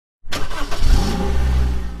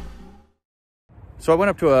So I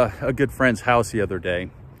went up to a good friend's house the other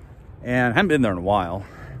day and hadn't been there in a while.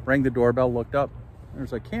 Rang the doorbell, looked up,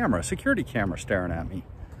 there's a camera, security camera staring at me.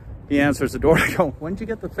 He answers the door. I go, "When did you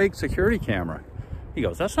get the fake security camera?" He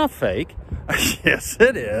goes, "That's not fake." "Yes,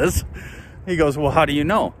 it is." He goes, "Well, how do you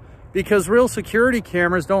know?" "Because real security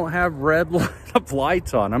cameras don't have red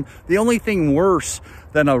lights on them. The only thing worse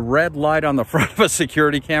than a red light on the front of a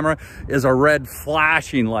security camera is a red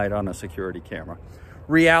flashing light on a security camera."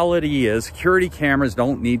 Reality is, security cameras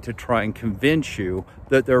don't need to try and convince you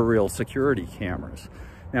that they're real security cameras.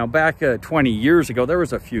 Now, back 20 years ago, there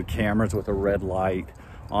was a few cameras with a red light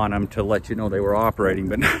on them to let you know they were operating,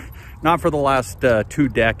 but not for the last 2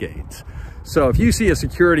 decades. So if you see a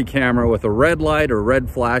security camera with a red light or red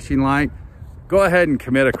flashing light, go ahead and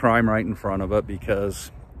commit a crime right in front of it,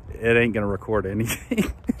 because it ain't gonna record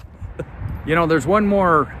anything. You know, there's one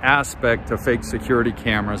more aspect to fake security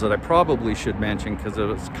cameras that I probably should mention, because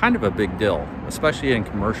it's kind of a big deal, especially in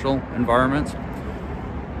commercial environments.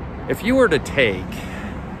 If you were to take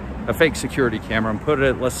a fake security camera and put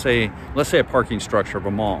it, let's say a parking structure of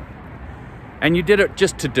a mall, and you did it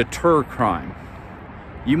just to deter crime,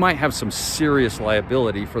 you might have some serious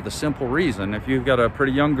liability, for the simple reason, if you've got a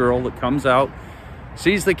pretty young girl that comes out,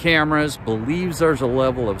 sees the cameras, believes there's a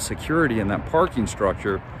level of security in that parking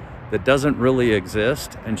structure that doesn't really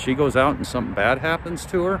exist, and she goes out and something bad happens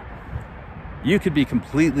to her, you could be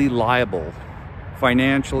completely liable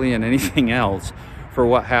financially and anything else for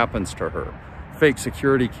what happens to her. Fake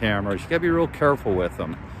security cameras, you gotta be real careful with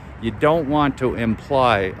them. You don't want to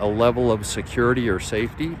imply a level of security or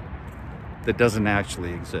safety that doesn't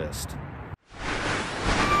actually exist.